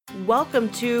Welcome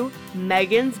to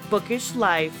Megan's Bookish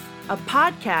Life, a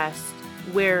podcast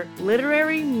where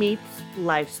literary meets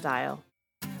lifestyle.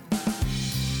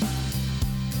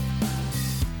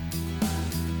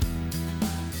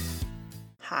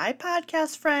 Hi,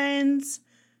 podcast friends.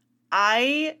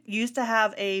 I used to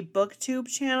have a BookTube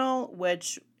channel,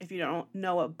 which, if you don't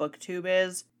know what BookTube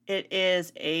is, it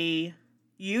is a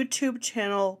YouTube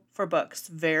channel for books.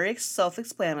 Very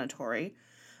self-explanatory.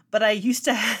 But I used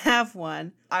to have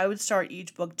one. I would start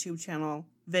each BookTube channel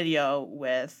video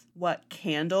with what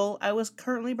candle I was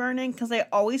currently burning, because I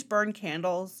always burn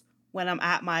candles when I'm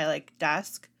at my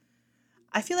desk.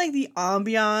 I feel like the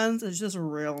ambiance is just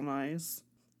real nice.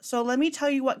 So let me tell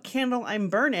you what candle I'm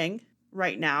burning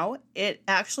right now. It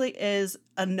actually is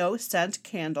a no scent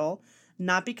candle,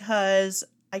 not because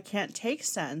I can't take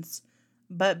scents,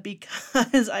 but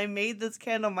because I made this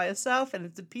candle myself and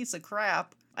it's a piece of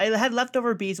crap. I had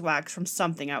leftover beeswax from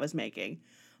something I was making.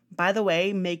 By the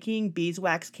way, making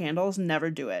beeswax candles, never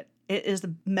do it. It is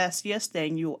the messiest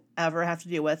thing you'll ever have to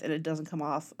deal with, and it doesn't come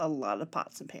off a lot of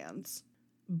pots and pans.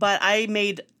 But I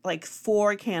made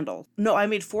 4 candles. No, I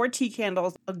made 4 tea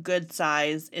candles, a good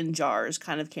size in jars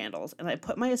kind of candles. And I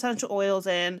put my essential oils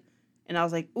in, and I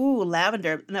was like, ooh,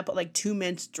 lavender. And I put 2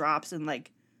 mint drops and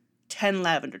 10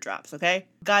 lavender drops, okay?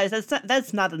 Guys,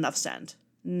 that's not enough scent.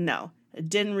 No. I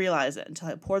didn't realize it until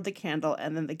I poured the candle,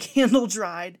 and then the candle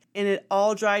dried, and it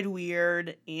all dried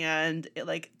weird, and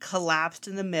it collapsed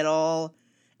in the middle.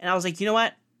 And I was like, you know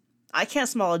what? I can't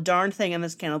smell a darn thing in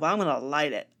this candle, but I'm going to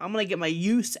light it. I'm going to get my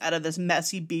use out of this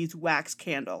messy beeswax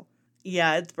candle.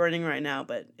 Yeah, it's burning right now,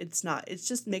 but it's not. It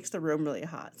just makes the room really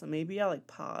hot. So maybe I'll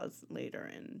pause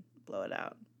later and blow it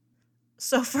out.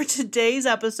 So for today's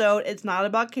episode, it's not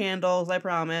about candles, I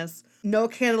promise. No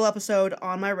candle episode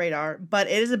on my radar, but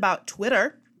it is about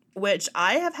Twitter, which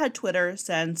I have had Twitter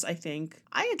since, I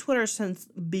had Twitter since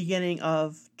beginning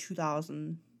of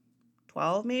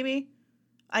 2012, maybe.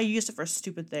 I used it for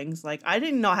stupid things. I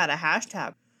didn't know how to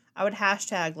hashtag. I would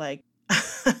hashtag,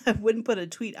 I wouldn't put a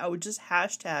tweet. I would just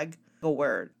hashtag a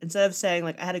word. Instead of saying,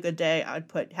 I had a good day, I would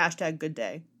put hashtag good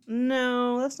day.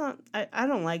 No, that's not, I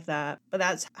don't like that. But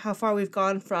that's how far we've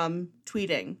gone from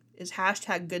tweeting, is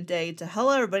hashtag good day to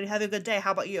hello everybody, have a good day.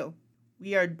 How about you?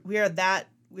 We are that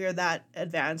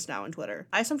advanced now on Twitter.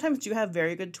 I sometimes do have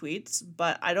very good tweets,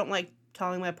 but I don't like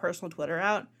telling my personal Twitter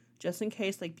out just in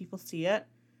case people see it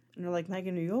and they're like,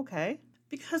 Megan, are you okay?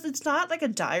 Because it's not a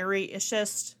diary.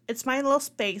 It's my little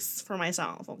space for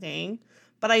myself, okay?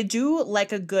 But I do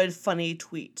like a good funny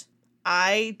tweet.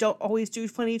 I don't always do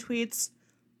funny tweets,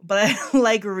 but I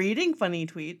like reading funny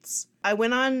tweets. I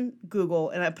went on Google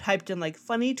and I typed in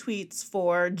funny tweets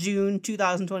for June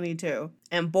 2022.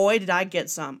 And boy, did I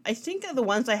get some. I think the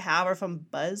ones I have are from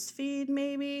BuzzFeed,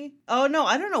 maybe. Oh no,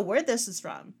 I don't know where this is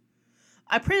from.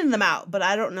 I printed them out, but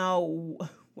I don't know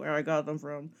where I got them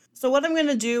from. So what I'm going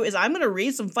to do is I'm going to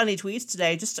read some funny tweets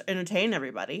today just to entertain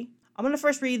everybody. I'm going to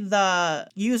first read the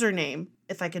username,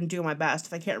 if I can do my best.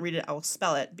 If I can't read it, I will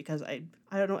spell it, because I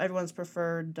don't know everyone's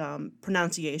preferred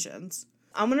pronunciations.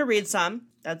 I'm going to read some.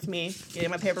 That's me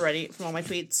getting my paper ready from all my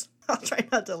tweets. I'll try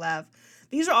not to laugh.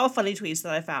 These are all funny tweets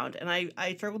that I found, and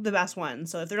I circled the best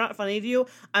ones. So if they're not funny to you,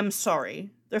 I'm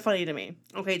sorry. They're funny to me.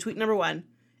 Okay, tweet number 1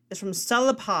 is from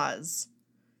Cellapaz.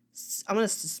 I'm going to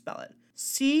spell it.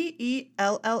 Cellapaz.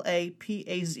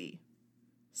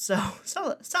 So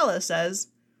Cella says,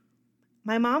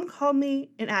 my mom called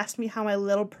me and asked me how my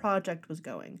little project was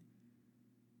going.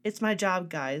 It's my job,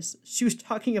 guys. She was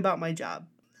talking about my job.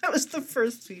 That was the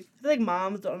first tweet. I feel like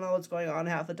moms don't know what's going on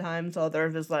half the time, so they're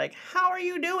just like, how are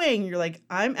you doing? You're like,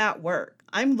 I'm at work.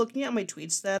 I'm looking at my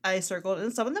tweets that I circled,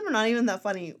 and some of them are not even that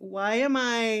funny. Why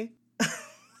did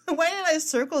I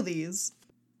circle these?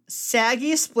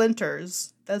 Saggy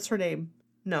Splinters. That's her name.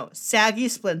 No, Saggy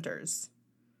Splinters.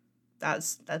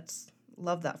 That's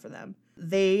love that for them.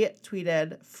 They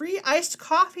tweeted, free iced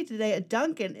coffee today at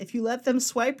Dunkin' if you let them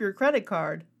swipe your credit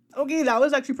card. Okay, that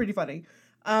was actually pretty funny.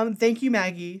 Thank you,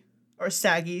 Maggie. Or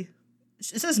Saggy. It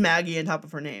says Maggie on top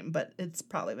of her name, but it's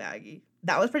probably Maggie.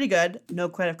 That was pretty good. No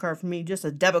credit card for me, just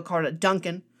a debit card at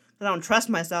Dunkin'. I don't trust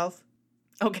myself.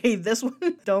 Okay, this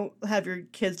one, don't have your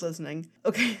kids listening.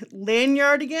 Okay,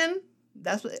 Lanyardigan.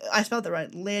 That's what, I spelled that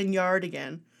right.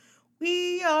 Lanyardigan.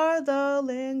 We are the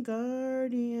Land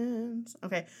Guardians.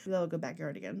 Okay, we'll go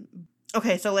backyard again.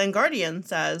 Okay, so Land Guardian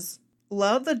says,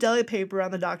 love the deli paper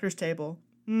on the doctor's table.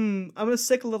 I'm a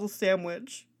sick little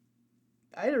sandwich.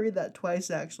 I had to read that twice,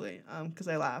 actually, because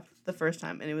I laughed the first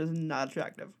time, and it was not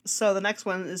attractive. So the next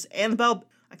one is Annabelle,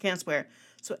 I can't swear.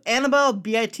 So Annabelle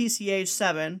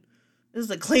BITCH7, this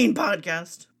is a clean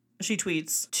podcast. She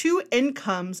tweets, 2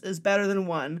 incomes is better than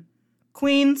 1.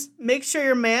 Queens, make sure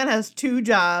your man has 2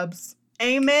 jobs.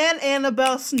 Amen,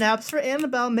 Annabelle. Snaps for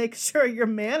Annabelle. Make sure your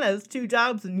man has 2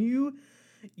 jobs and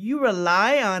you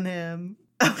rely on him.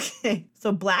 Okay,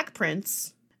 so Black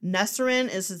Prince.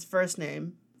 Nesserin is his first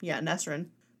name. Yeah, Nesserin.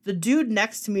 The dude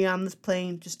next to me on this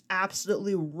plane just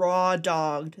absolutely raw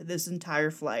dogged this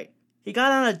entire flight. He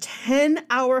got on a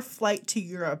 10-hour flight to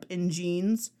Europe in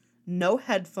jeans, no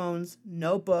headphones,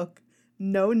 no book,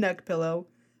 no neck pillow,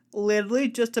 literally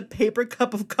just a paper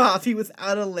cup of coffee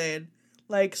without a lid.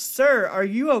 Like, sir, are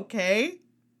you okay?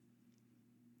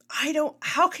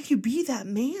 How can you be that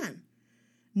man?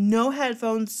 No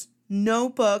headphones, no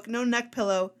book, no neck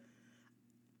pillow.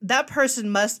 That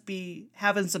person must be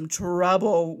having some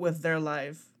trouble with their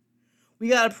life. We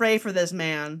gotta pray for this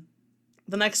man.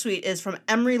 The next tweet is from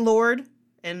Emery Lord,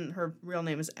 and her real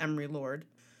name is Emery Lord.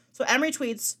 So Emery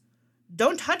tweets,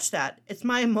 "Don't touch that. It's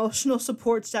my emotional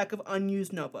support stack of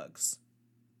unused notebooks."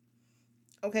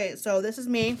 Okay, so this is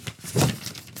me.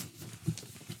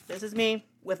 This is me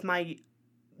with my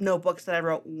notebooks that I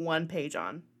wrote 1 page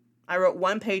on. I wrote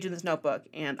 1 page in this notebook,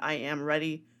 and I am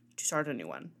ready to start a new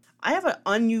one. I have an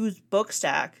unused book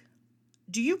stack.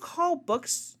 Do you call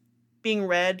books being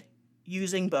read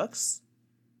using books?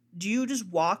 Do you just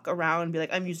walk around and be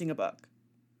like, I'm using a book?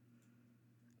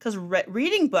 Because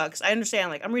reading books, I understand,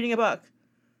 like, I'm reading a book.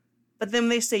 But then when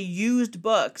they say used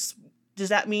books, does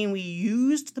that mean we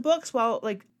used the books? Well,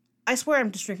 like, I swear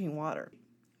I'm just drinking water.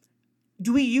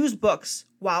 Do we use books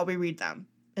while we read them?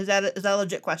 Is that a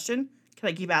legit question? Can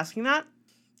I keep asking that?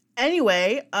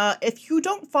 Anyway, if you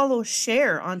don't follow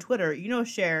Cher on Twitter, you know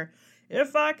Cher.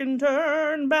 If I can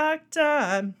turn back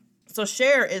time. So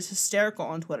Cher is hysterical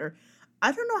on Twitter.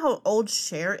 I don't know how old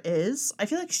Cher is. I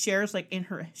feel like Cher's like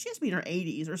she has to be in her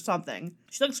 80s or something.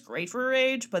 She looks great for her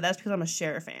age, but that's because I'm a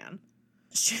Cher fan.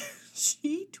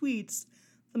 She tweets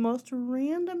the most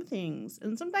random things,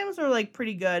 and sometimes they're like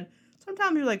pretty good.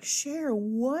 Sometimes you're like, Cher,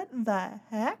 what the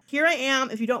heck? Here I am.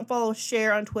 If you don't follow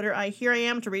Cher on Twitter, here I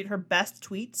am to read her best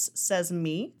tweets, says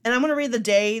me. And I'm going to read the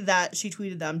day that she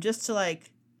tweeted them just to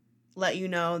like let you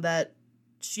know that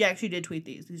she actually did tweet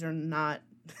these. These are not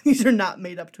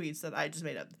made up tweets that I just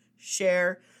made up.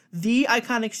 Cher, the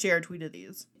iconic Cher tweeted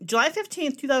these. July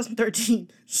 15th, 2013,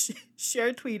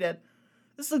 Cher tweeted.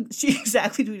 She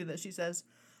exactly tweeted this. She says,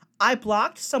 "I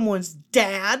blocked someone's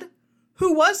dad.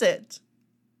 Who was it?"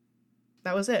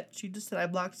 That was it. She just said, I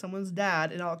blocked someone's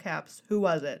dad in all caps. Who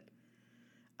was it?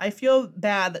 I feel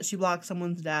bad that she blocked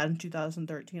someone's dad in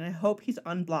 2013. I hope he's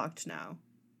unblocked now.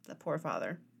 That poor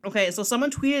father. Okay, so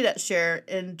someone tweeted at Cher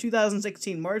in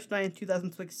 2016, March 9th,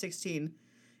 2016.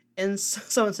 And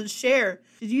someone said, Cher,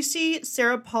 did you see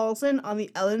Sarah Paulson on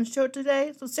the Ellen Show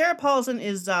today? So Sarah Paulson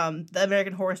is the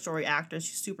American Horror Story actress.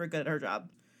 She's super good at her job.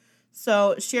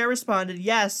 So Cher responded,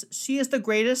 yes, she is the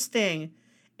greatest thing.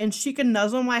 And she can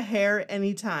nuzzle my hair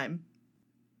anytime.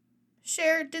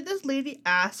 Cher, did this lady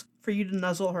ask for you to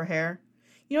nuzzle her hair?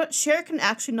 You know what? Cher can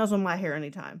actually nuzzle my hair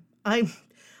anytime. I'm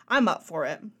up for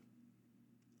it.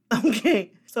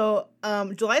 Okay, so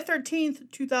July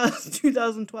 13th,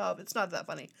 2012. It's not that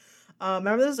funny.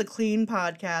 Remember, this is a clean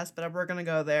podcast, but we're going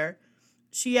to go there.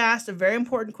 She asked a very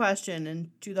important question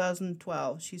in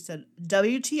 2012. She said,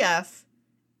 WTF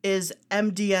is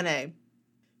MDNA?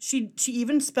 She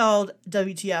even spelled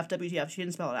WTF. She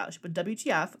didn't spell it out. But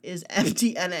WTF is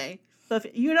MDNA. So if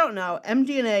you don't know,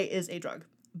 MDNA is a drug.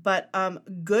 But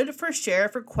good for Cher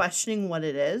for questioning what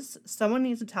it is. Someone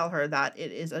needs to tell her that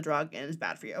it is a drug and is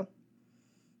bad for you.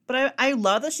 But I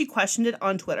love that she questioned it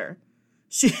on Twitter.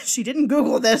 She didn't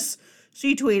Google this.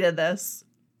 She tweeted this.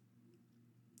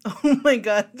 Oh my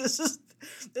god, this is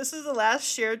the last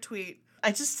Cher tweet.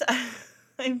 I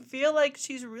feel like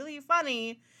she's really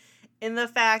funny in the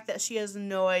fact that she has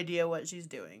no idea what she's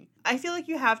doing. I feel like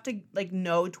you have to like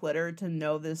know Twitter to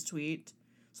know this tweet.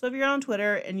 So if you're on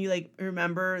Twitter and you like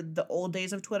remember the old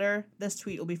days of Twitter, this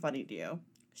tweet will be funny to you.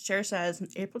 Cher says, on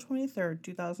April 23rd,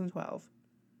 2012,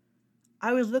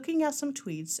 I was looking at some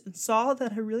tweets and saw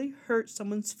that I really hurt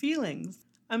someone's feelings.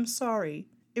 I'm sorry.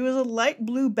 It was a light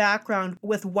blue background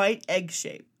with white egg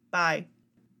shape. Bye.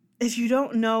 If you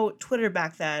don't know Twitter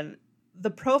back then, the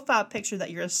profile picture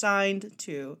that you're assigned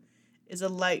to is a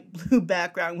light blue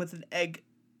background with an egg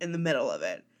in the middle of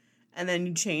it. And then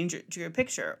you change it to your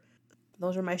picture.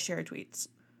 Those are my Cher tweets.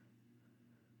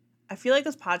 I feel like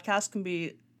this podcast can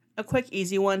be a quick,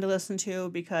 easy one to listen to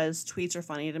because tweets are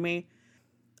funny to me.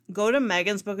 Go to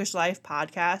Megan's Bookish Life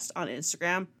podcast on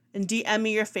Instagram and DM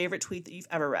me your favorite tweet that you've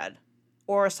ever read.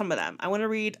 Or some of them. I want to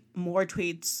read more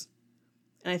tweets,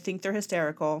 and I think they're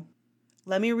hysterical.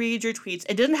 Let me read your tweets.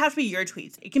 It doesn't have to be your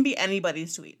tweets. It can be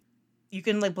anybody's tweet. You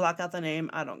can like block out the name.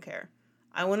 I don't care.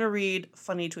 I want to read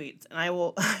funny tweets, and I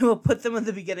will I will put them at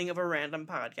the beginning of a random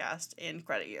podcast and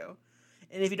credit you.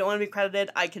 And if you don't want to be credited,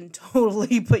 I can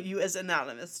totally put you as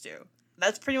anonymous too.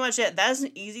 That's pretty much it. That is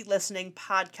an easy listening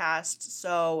podcast.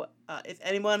 So if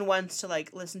anyone wants to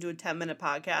listen to a 10-minute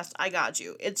podcast, I got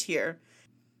you. It's here.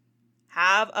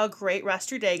 Have a great rest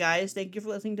of your day, guys. Thank you for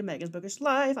listening to Megan's Bookish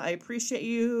Life. I appreciate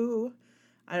you.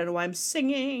 I don't know why I'm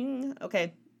singing.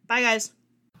 Okay, bye, guys.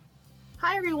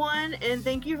 Hi, everyone, and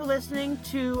thank you for listening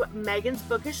to Megan's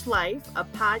Bookish Life, a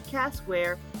podcast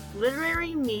where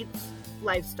literary meets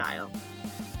lifestyle.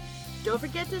 Don't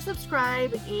forget to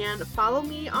subscribe and follow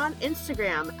me on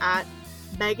Instagram at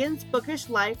Megan's Bookish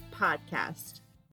Life Podcast.